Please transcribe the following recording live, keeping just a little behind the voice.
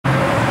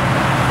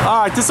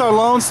Alright, this is our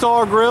Lone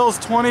Star Grillz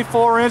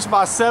 24-inch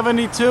by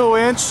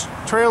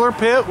 72-inch trailer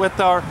pit with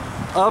our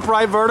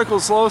upright vertical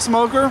slow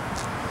smoker.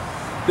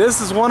 This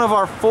is one of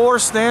our 4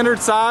 standard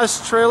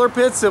size trailer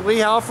pits that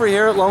we offer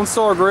here at Lone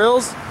Star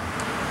Grillz.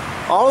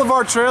 All of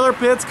our trailer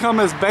pits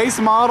come as base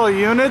model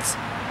units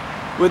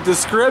with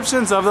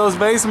descriptions of those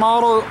base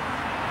model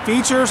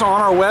features on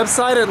our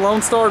website at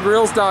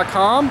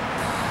lonestargrillz.com.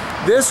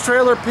 This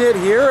trailer pit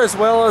here, as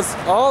well as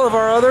all of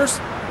our others,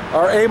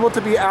 are able to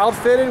be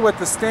outfitted with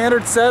the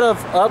standard set of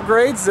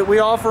upgrades that we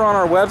offer on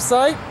our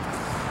website.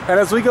 And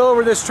as we go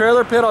over this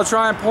trailer pit, I'll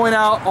try and point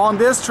out on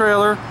this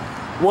trailer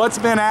what's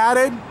been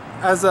added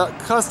as a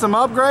custom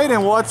upgrade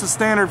and what's a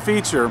standard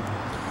feature.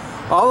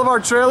 All of our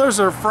trailers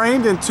are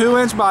framed in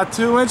 2-inch by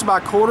 2-inch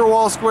by quarter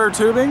wall square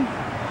tubing.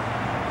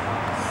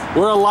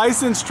 We're a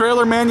licensed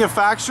trailer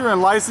manufacturer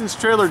and licensed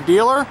trailer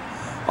dealer.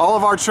 All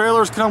of our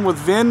trailers come with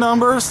VIN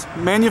numbers,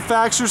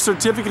 manufacturer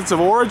certificates of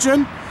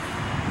origin.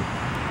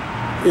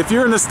 If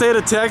you're in the state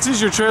of Texas,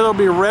 your trailer will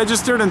be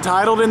registered and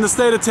titled in the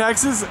state of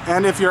Texas.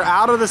 And if you're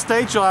out of the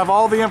state, you'll have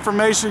all the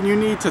information you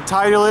need to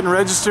title it and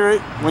register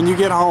it when you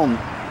get home.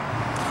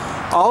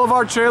 All of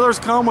our trailers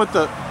come with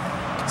a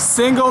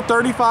single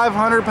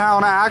 3,500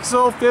 pound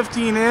axle,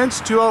 15-inch,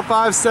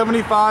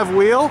 205/75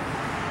 wheel.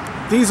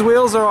 These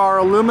wheels are our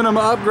aluminum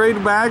upgrade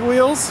mag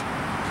wheels.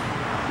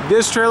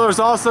 This trailer has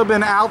also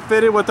been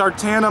outfitted with our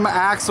tandem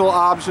axle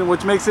option,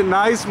 which makes it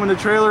nice when the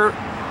trailer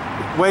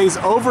weighs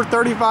over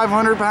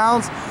 3,500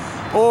 pounds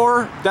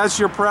or that's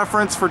your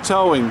preference for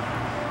towing.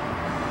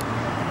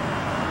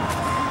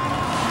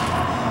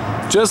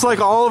 Just like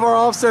all of our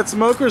offset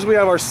smokers, we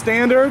have our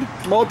standard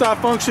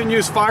multi-function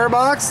use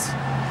firebox.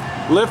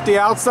 Lift the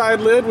outside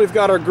lid, we've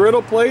got our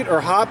griddle plate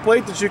or hot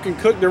plate that you can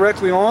cook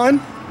directly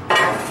on.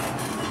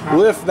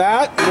 Lift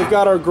that, we've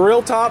got our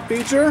grill top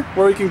feature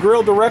where you can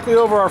grill directly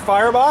over our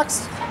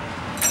firebox.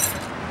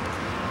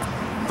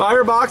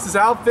 Firebox is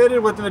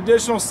outfitted with an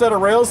additional set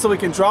of rails so we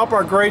can drop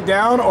our grate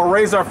down or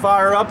raise our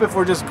fire up if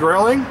we're just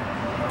grilling.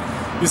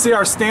 You see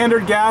our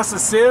standard gas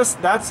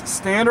assist, that's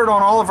standard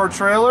on all of our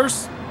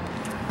trailers.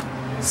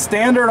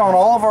 Standard on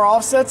all of our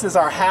offsets is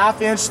our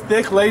 1/2-inch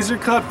thick laser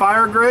cut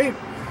fire grate.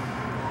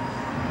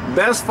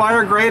 Best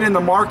fire grate in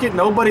the market.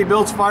 Nobody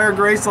builds fire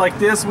grates like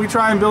this. We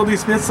try and build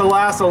these pits to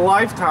last a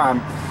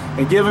lifetime,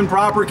 and given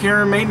proper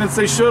care and maintenance,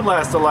 they should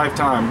last a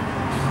lifetime.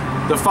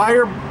 The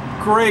fire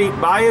grate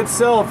by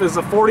itself is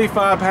a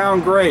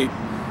 45-pound grate,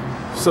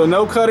 so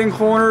no cutting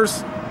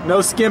corners,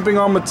 no skimping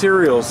on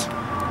materials.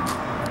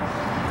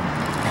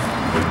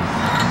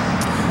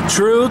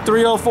 True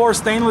 304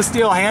 stainless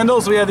steel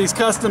handles. We have these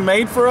custom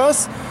made for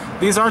us.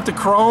 These aren't the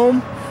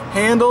chrome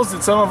handles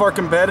that some of our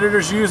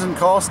competitors use and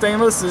call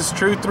stainless. This is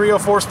true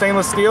 304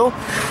 stainless steel.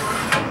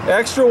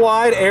 Extra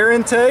wide air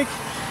intake,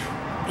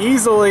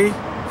 easily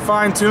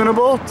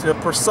fine-tunable to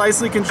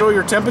precisely control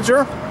your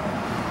temperature.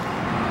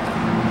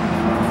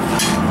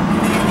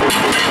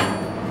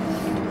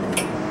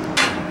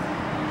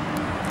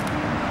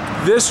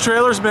 This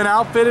trailer's been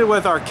outfitted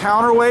with our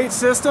counterweight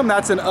system.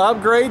 That's an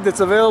upgrade that's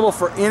available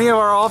for any of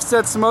our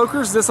offset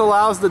smokers. This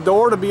allows the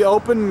door to be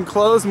opened and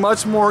closed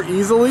much more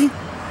easily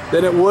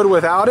than it would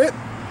without it.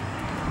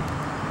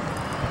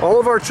 All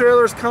of our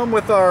trailers come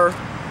with our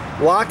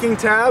locking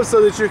tabs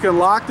so that you can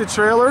lock the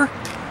trailer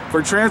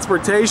for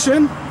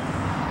transportation,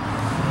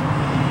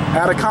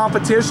 at a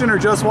competition, or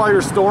just while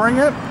you're storing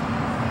it.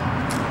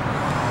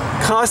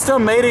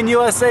 Custom made in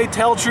USA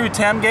Tell-True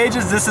temp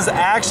gauges. This is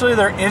actually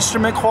their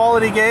instrument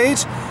quality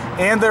gauge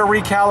and they're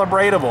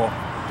recalibratable.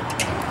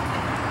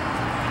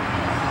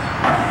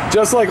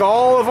 Just like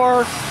all of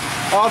our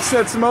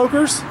offset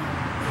smokers,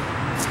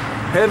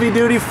 heavy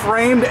duty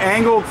framed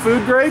angled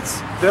food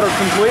grates that are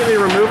completely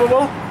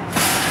removable.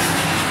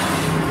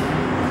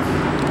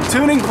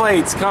 Tuning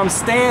plates come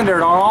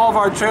standard on all of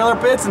our trailer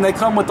pits and they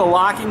come with the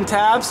locking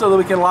tabs so that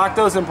we can lock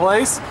those in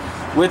place.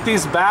 With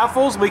these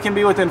baffles, we can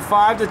be within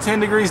 5 to 10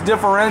 degrees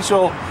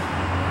differential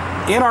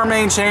in our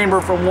main chamber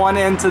from one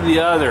end to the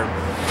other.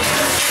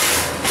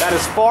 That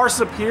is far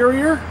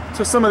superior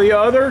to some of the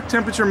other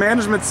temperature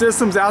management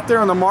systems out there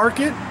on the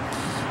market.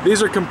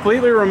 These are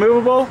completely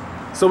removable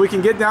so we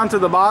can get down to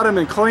the bottom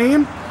and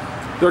clean.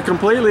 They're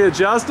completely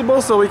adjustable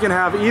so we can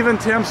have even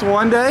temps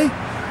one day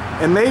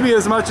and maybe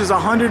as much as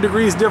 100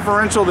 degrees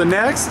differential the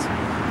next,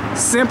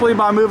 simply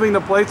by moving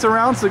the plates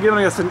around, so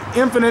giving us an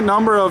infinite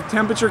number of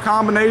temperature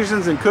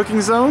combinations and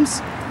cooking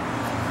zones.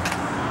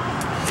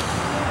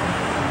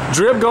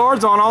 Drip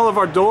guards on all of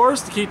our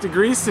doors to keep the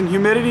grease and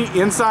humidity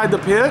inside the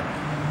pit.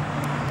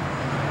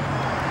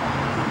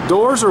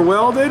 Doors are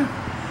welded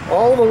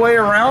all the way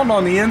around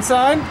on the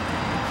inside.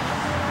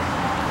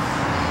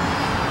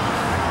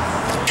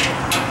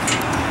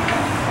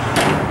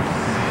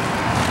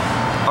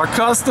 Our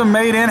custom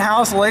made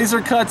in-house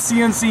laser cut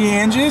CNC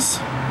hinges.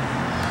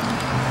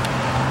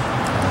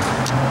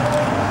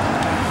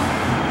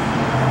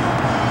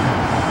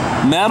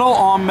 Metal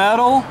on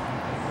metal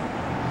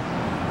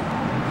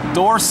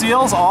door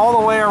seals all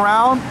the way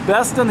around.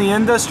 Best in the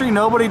industry.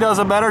 Nobody does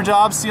a better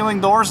job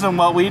sealing doors than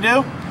what we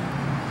do.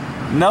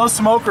 No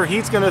smoke or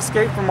heat's going to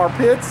escape from our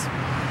pits.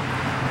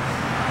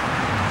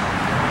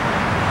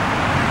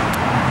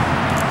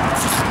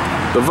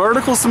 The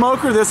vertical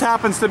smoker, this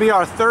happens to be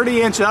our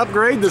 30-inch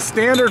upgrade. The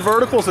standard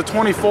vertical is a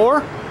 24.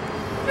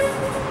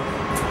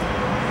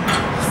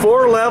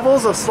 4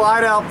 levels of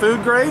slide-out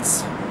food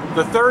grates.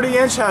 The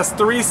 30-inch has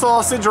 3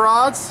 sausage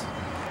rods.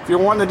 If you're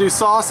wanting to do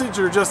sausage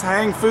or just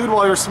hang food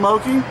while you're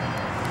smoking.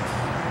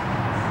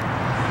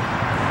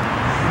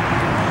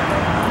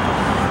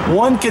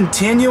 1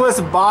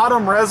 continuous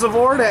bottom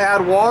reservoir to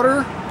add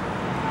water,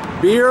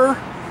 beer,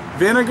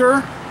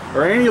 vinegar,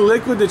 or any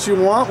liquid that you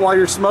want while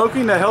you're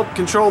smoking to help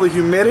control the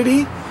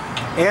humidity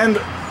and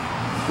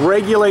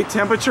regulate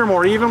temperature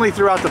more evenly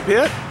throughout the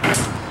pit.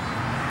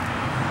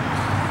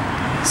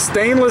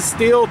 Stainless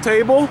steel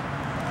table,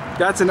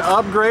 that's an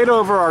upgrade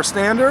over our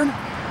standard.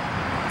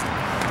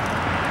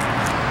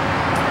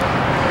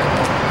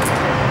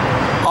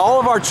 All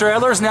of our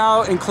trailers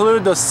now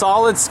include the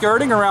solid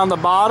skirting around the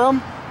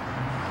bottom.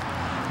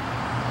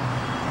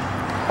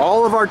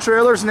 All of our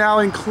trailers now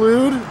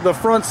include the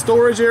front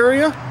storage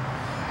area,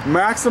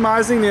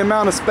 maximizing the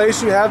amount of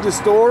space you have to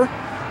store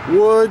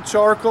wood,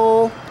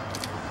 charcoal,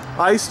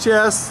 ice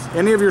chests,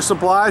 any of your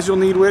supplies you'll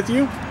need with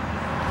you.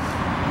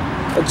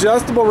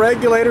 Adjustable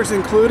regulators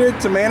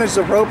included to manage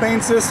the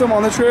propane system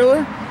on the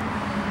trailer,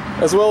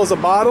 as well as a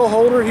bottle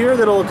holder here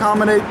that'll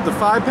accommodate the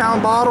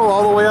 5-pound bottle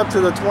all the way up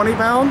to the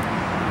 20-pound.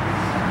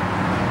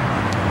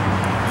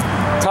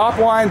 Top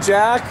line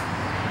jack,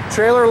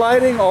 trailer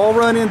lighting, all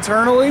run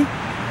internally.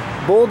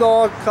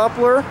 Bulldog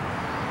coupler,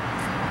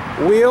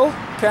 wheel,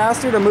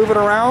 caster to move it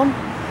around.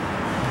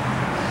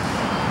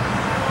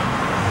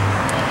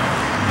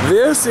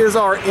 This is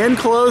our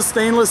enclosed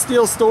stainless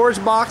steel storage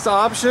box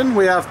option.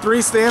 We have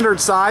 3 standard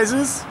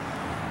sizes.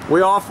 We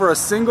offer a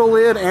single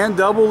lid and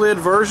double lid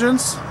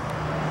versions.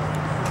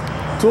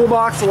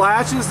 Toolbox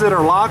latches that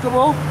are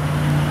lockable.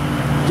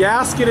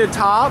 Gasketed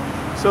top,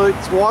 so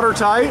it's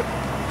watertight.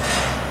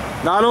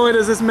 Not only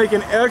does this make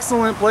an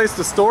excellent place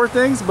to store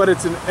things, but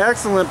it's an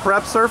excellent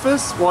prep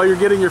surface while you're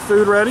getting your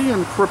food ready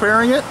and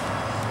preparing it.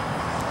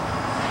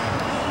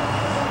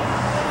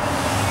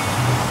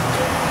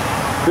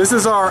 This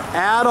is our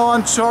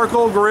add-on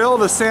charcoal grill,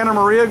 the Santa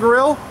Maria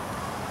grill.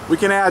 We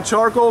can add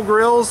charcoal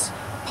grills,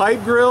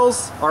 pipe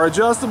grills, our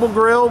adjustable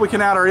grill. We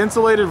can add our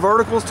insulated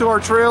verticals to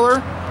our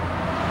trailer.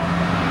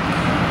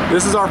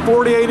 This is our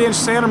 48-inch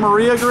Santa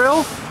Maria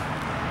grill.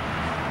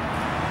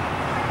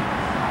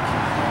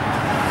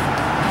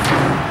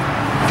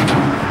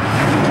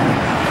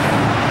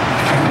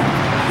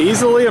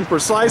 Easily and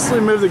precisely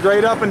move the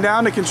grate up and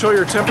down to control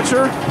your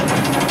temperature.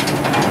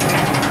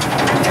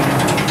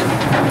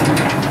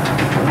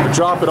 Or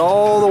drop it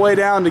all the way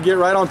down to get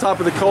right on top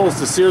of the coals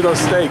to sear those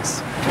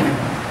steaks.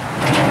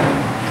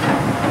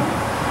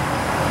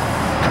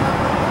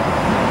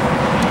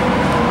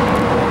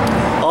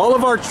 All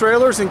of our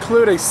trailers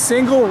include a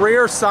single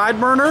rear side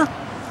burner.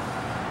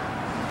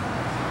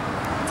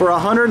 For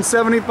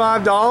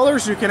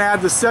 $175, you can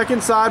add the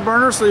second side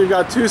burner, so you've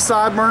got 2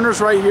 side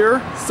burners right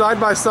here, side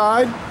by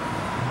side,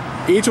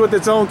 each with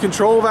its own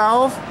control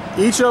valve,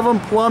 each of them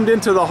plumbed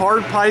into the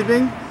hard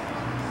piping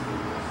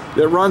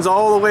that runs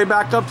all the way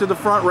back up to the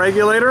front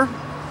regulator.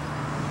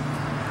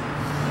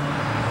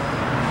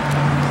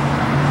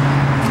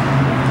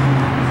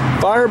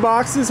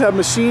 Fireboxes have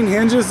machine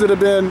hinges that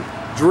have been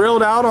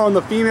drilled out on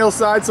the female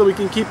side so we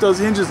can keep those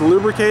hinges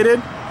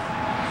lubricated.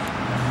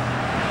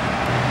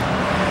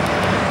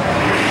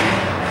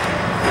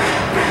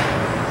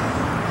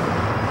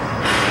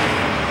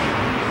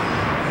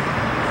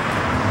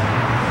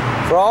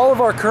 For all of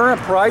our current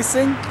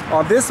pricing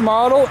on this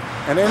model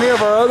and any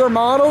of our other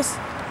models,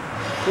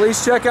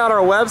 please check out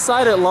our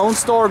website at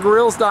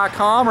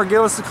lonestargrills.com or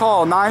give us a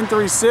call,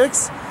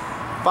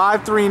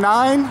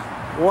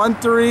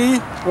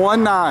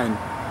 936-539-1319.